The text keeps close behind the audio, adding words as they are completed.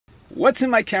What's in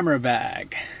my camera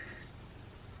bag?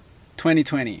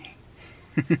 2020.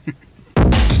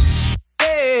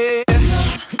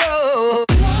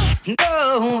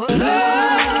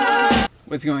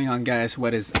 What's going on, guys?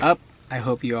 What is up? I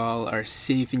hope you all are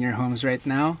safe in your homes right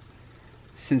now.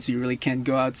 Since you really can't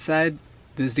go outside,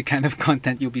 this is the kind of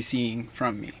content you'll be seeing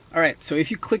from me. Alright, so if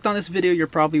you clicked on this video, you're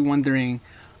probably wondering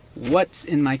what's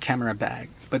in my camera bag.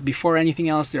 But before anything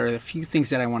else, there are a few things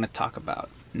that I want to talk about.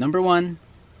 Number one,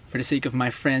 for the sake of my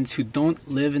friends who don't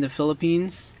live in the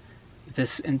Philippines,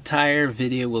 this entire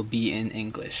video will be in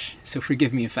English. So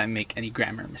forgive me if I make any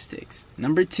grammar mistakes.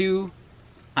 Number two,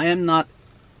 I am not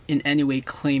in any way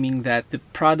claiming that the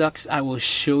products I will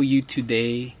show you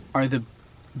today are the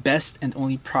best and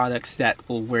only products that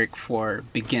will work for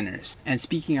beginners. And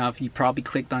speaking of, you probably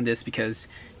clicked on this because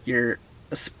you're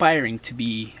aspiring to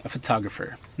be a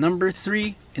photographer. Number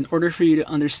three, in order for you to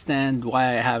understand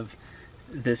why I have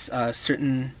this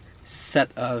certain set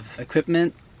of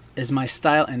equipment, is my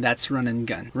style, and that's run and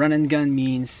gun. Run and gun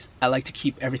means I like to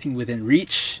keep everything within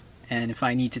reach, and if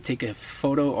I need to take a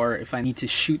photo or if I need to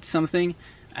shoot something,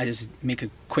 I just make a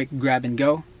quick grab and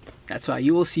go. That's why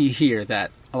you will see here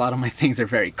that a lot of my things are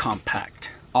very compact.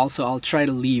 Also, I'll try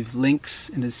to leave links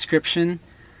in the description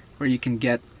where you can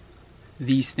get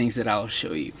these things that I'll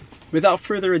show you. Without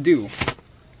further ado,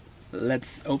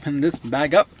 let's open this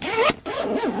bag up.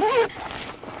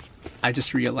 I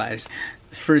just realized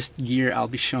the first gear I'll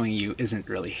be showing you isn't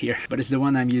really here, but it's the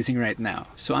one I'm using right now.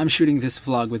 So I'm shooting this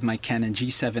vlog with my Canon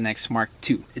G7X Mark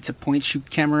II. It's a point shoot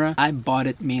camera. I bought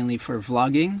it mainly for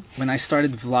vlogging. When I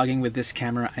started vlogging with this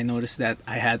camera, I noticed that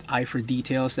I had eye for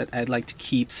details, that I'd like to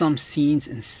keep some scenes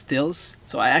in stills.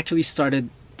 So I actually started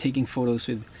taking photos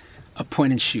with a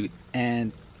point and shoot,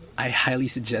 and I highly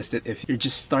suggest it if you're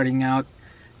just starting out.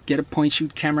 Get a point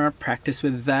shoot camera, practice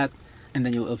with that, and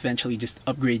then you'll eventually just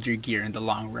upgrade your gear in the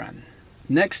long run.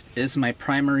 Next is my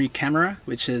primary camera,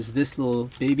 which is this little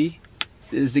baby.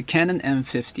 This is the Canon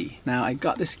M50. Now, I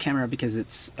got this camera because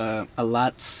it's a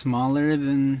lot smaller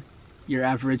than your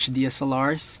average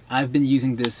DSLRs. I've been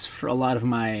using this for a lot of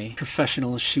my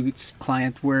professional shoots,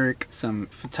 client work, some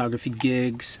photography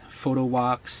gigs, photo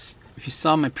walks. If you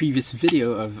saw my previous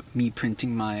video of me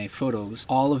printing my photos,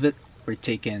 all of it were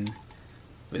taken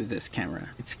with this camera.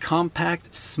 It's compact,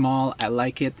 it's small, I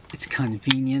like it, it's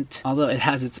convenient. Although it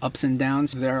has its ups and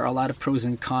downs, there are a lot of pros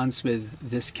and cons with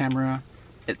this camera.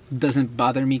 It doesn't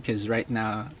bother me because right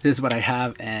now this is what I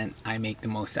have and I make the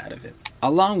most out of it.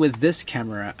 Along with this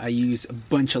camera, I use a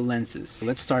bunch of lenses. So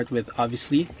let's start with,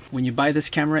 obviously, when you buy this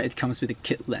camera, it comes with a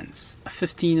kit lens. A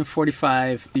 15 and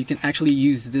 45, you can actually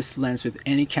use this lens with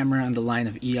any camera on the line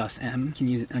of EOS M. You can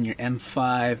use it on your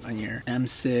M5, on your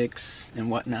M6,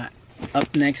 and whatnot.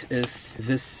 Up next is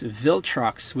this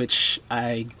Viltrox, which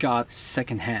I got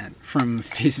secondhand from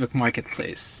Facebook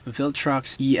Marketplace.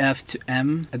 Viltrox EF to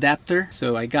M adapter.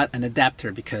 So I got an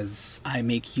adapter because I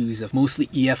make use of mostly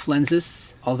EF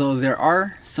lenses, although there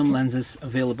are some lenses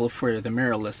available for the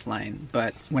mirrorless line.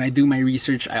 But when I do my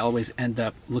research, I always end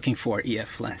up looking for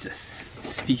EF lenses.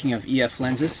 Speaking of EF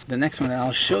lenses, the next one that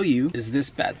I'll show you is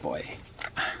this bad boy.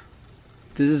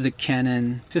 This is the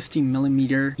Canon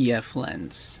 50mm EF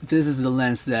lens. This is the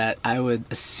lens that I would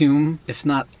assume, if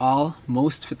not all,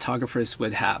 most photographers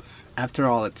would have. After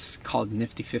all, it's called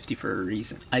Nifty 50 for a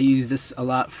reason. I use this a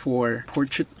lot for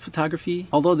portrait photography.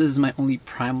 Although this is my only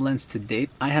prime lens to date,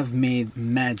 I have made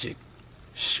magic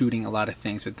shooting a lot of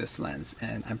things with this lens,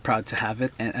 and I'm proud to have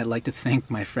it. And I'd like to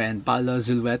thank my friend Paolo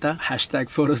Zulueta,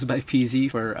 #PhotosByPZ,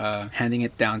 for handing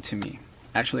it down to me.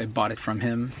 Actually, I bought it from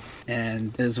him,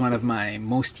 and it is one of my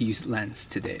most used lenses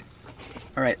to date.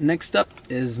 Alright, next up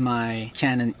is my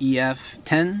Canon EF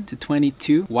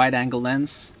 10-22 wide-angle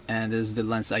lens, and this is the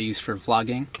lens I use for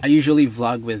vlogging. I usually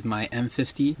vlog with my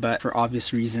M50, but for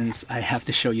obvious reasons, I have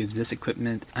to show you this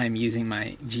equipment. I'm using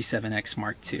my G7X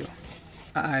Mark II.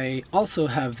 I also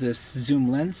have this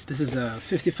zoom lens. This is a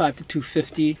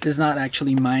 55-250. This is not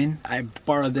actually mine. I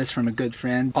borrowed this from a good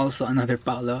friend, also another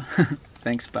Paolo.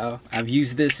 Thanks, Pao. I've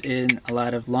used this in a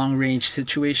lot of long-range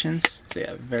situations. So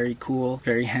yeah, very cool,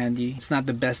 very handy. It's not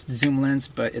the best zoom lens,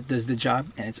 but it does the job,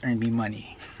 and it's earned me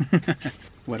money.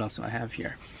 What else do I have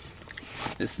here?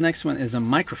 This next one is a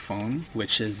microphone,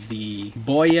 which is the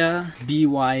Boya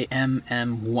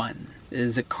BY-MM1. It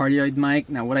is a cardioid mic.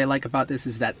 Now, what I like about this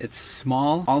is that it's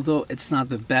small. Although it's not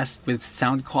the best with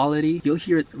sound quality, you'll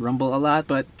hear it rumble a lot,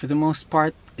 but for the most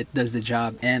part, it does the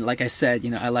job. And like I said,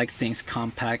 I like things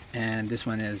compact, and this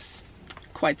one is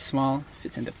quite small.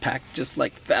 Fits in the pack just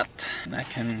like that, and I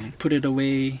can put it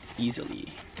away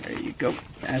easily. There you go.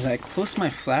 As I close my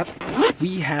flap,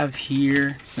 we have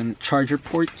here some charger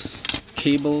ports.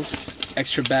 cables,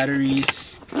 extra batteries.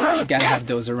 You gotta have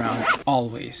those around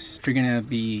always. If you're gonna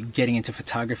be getting into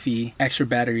photography, extra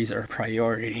batteries are a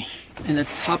priority. In the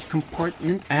top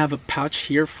compartment, I have a pouch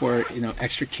here for, you know,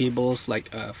 extra cables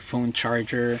like a phone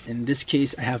charger. In this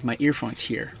case, I have my earphones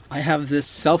here. I have this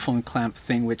cell phone clamp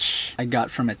thing which I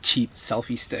got from a cheap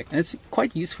selfie stick. And it's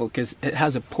quite useful because it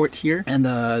has a port here, and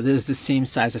this is the same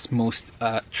size as most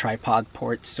tripod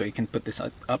ports, so you can put this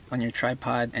up on your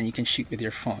tripod and you can shoot with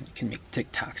your phone. You can make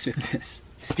TikToks with this.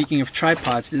 Speaking of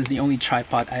tripods, this is the only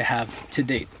tripod I have to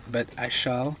date, but I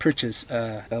shall purchase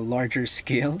a larger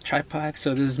scale tripod.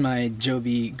 So this is my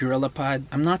Joby GorillaPod.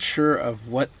 I'm not sure of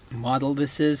what model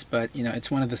this is, but you know,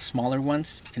 it's one of the smaller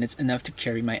ones, and it's enough to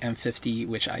carry my M50,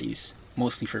 which I use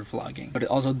mostly for vlogging. But it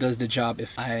also does the job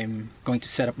if I'm going to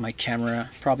set up my camera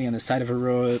probably on the side of a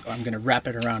road, or I'm going to wrap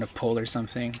it around a pole or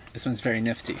something. This one's very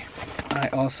nifty. I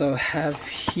also have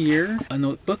here a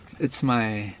notebook. It's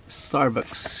my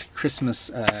Starbucks Christmas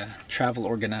travel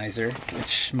organizer,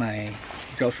 which my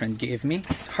girlfriend gave me.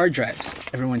 Hard drives.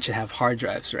 Everyone should have hard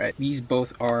drives, right? These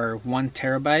both are 1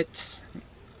 terabyte.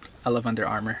 I love Under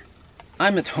Armour.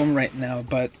 I'm at home right now,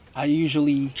 but I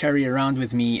usually carry around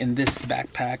with me in this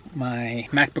backpack my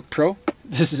MacBook Pro.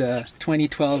 This is a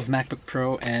 2012 MacBook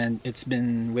Pro, and it's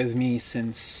been with me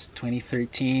since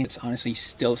 2013. It's honestly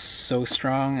still so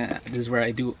strong. This is where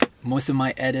I do most of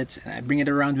my edits, and I bring it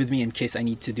around with me in case I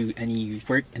need to do any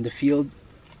work in the field.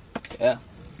 Yeah.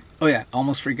 Oh yeah,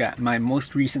 almost forgot. My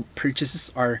most recent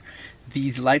purchases are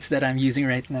these lights that I'm using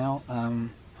right now.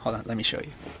 Hold on, let me show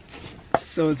you.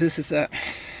 So this is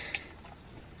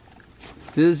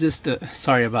just the,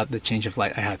 sorry about the change of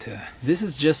light, this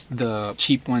is just the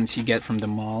cheap ones you get from the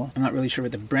mall. I'm not really sure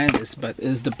what the brand is, but it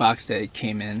is the box that it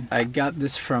came in. I got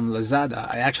this from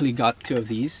Lazada. I actually got 2 of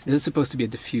these. This is supposed to be a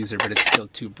diffuser, but it's still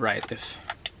too bright if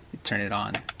you turn it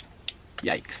on.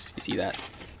 Yikes, you see that?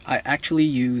 I actually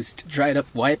used dried up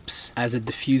wipes as a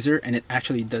diffuser, and it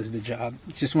actually does the job.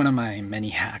 It's just one of my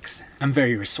many hacks. I'm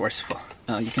very resourceful.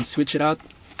 You can switch it out,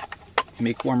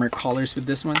 make warmer colors with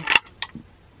this one.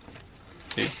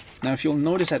 Now if you'll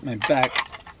notice at my back,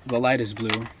 the light is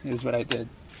blue. Here's what I did.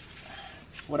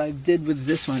 What I did with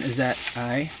this one is that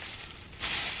I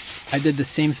did the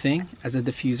same thing as a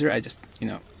diffuser. I just, you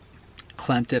know,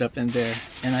 clamped it up in there,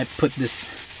 and I put this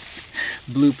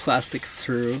blue plastic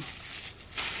through.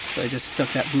 So I just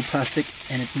stuck that blue plastic,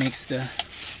 and it makes the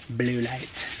blue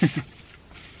light.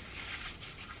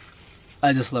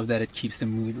 I just love that it keeps the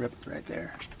mood right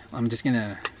there. I'm just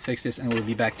gonna fix this and we'll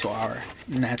be back to our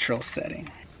natural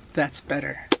setting. That's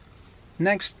better.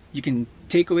 Next, you can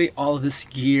take away all of this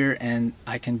gear and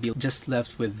I can be just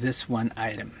left with this one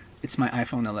item. It's my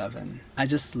iPhone 11. I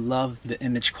just love the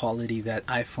image quality that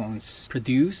iPhones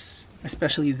produce,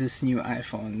 especially this new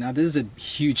iPhone. Now this is a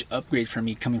huge upgrade for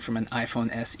me coming from an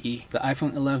iPhone SE. The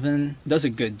iPhone 11 does a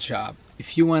good job.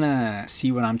 If you want to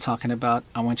see what I'm talking about,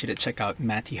 I want you to check out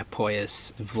Matty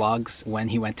Hapoya's vlogs when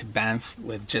he went to Banff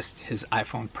with just his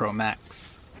iPhone Pro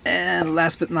Max. And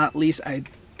last but not least, I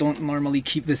don't normally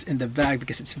keep this in the bag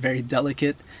because it's very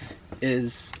delicate,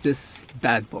 is this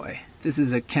bad boy. This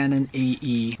is a Canon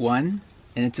AE-1.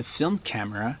 And it's a film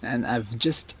camera, and I've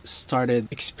just started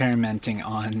experimenting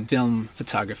on film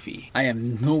photography. I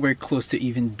am nowhere close to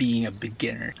even being a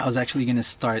beginner. I was actually gonna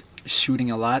start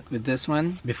shooting a lot with this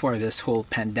one before this whole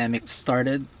pandemic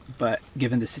started, but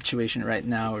given the situation right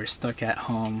now, we're stuck at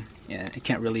home and I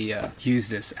can't really use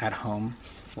this at home.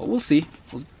 Well, we'll see.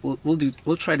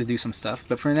 We'll try to do some stuff,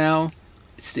 but for now,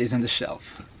 it stays on the shelf.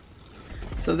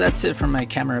 So that's it from my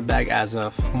camera bag as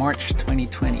of March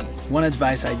 2020. One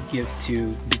advice I'd give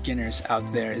to beginners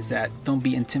out there is that don't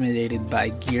be intimidated by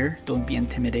gear. Don't be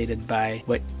intimidated by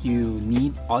what you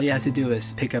need. All you have to do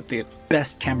is pick up the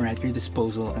best camera at your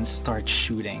disposal and start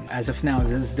shooting. As of now,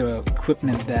 this is the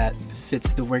equipment that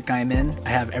fits the work I'm in. I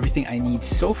have everything I need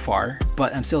so far,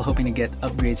 but I'm still hoping to get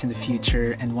upgrades in the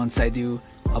future, and once I do,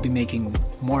 I'll be making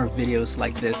more videos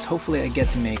like this. Hopefully I get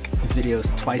to make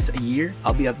videos twice a year.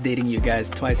 I'll be updating you guys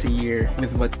twice a year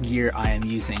with what gear I am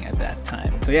using at that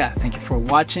time. So yeah, thank you for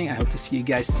watching. I hope to see you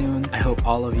guys soon. I hope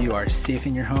all of you are safe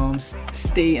in your homes.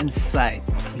 Stay inside,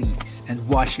 please, and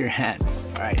wash your hands.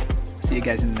 All right, see you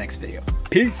guys in the next video.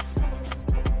 Peace.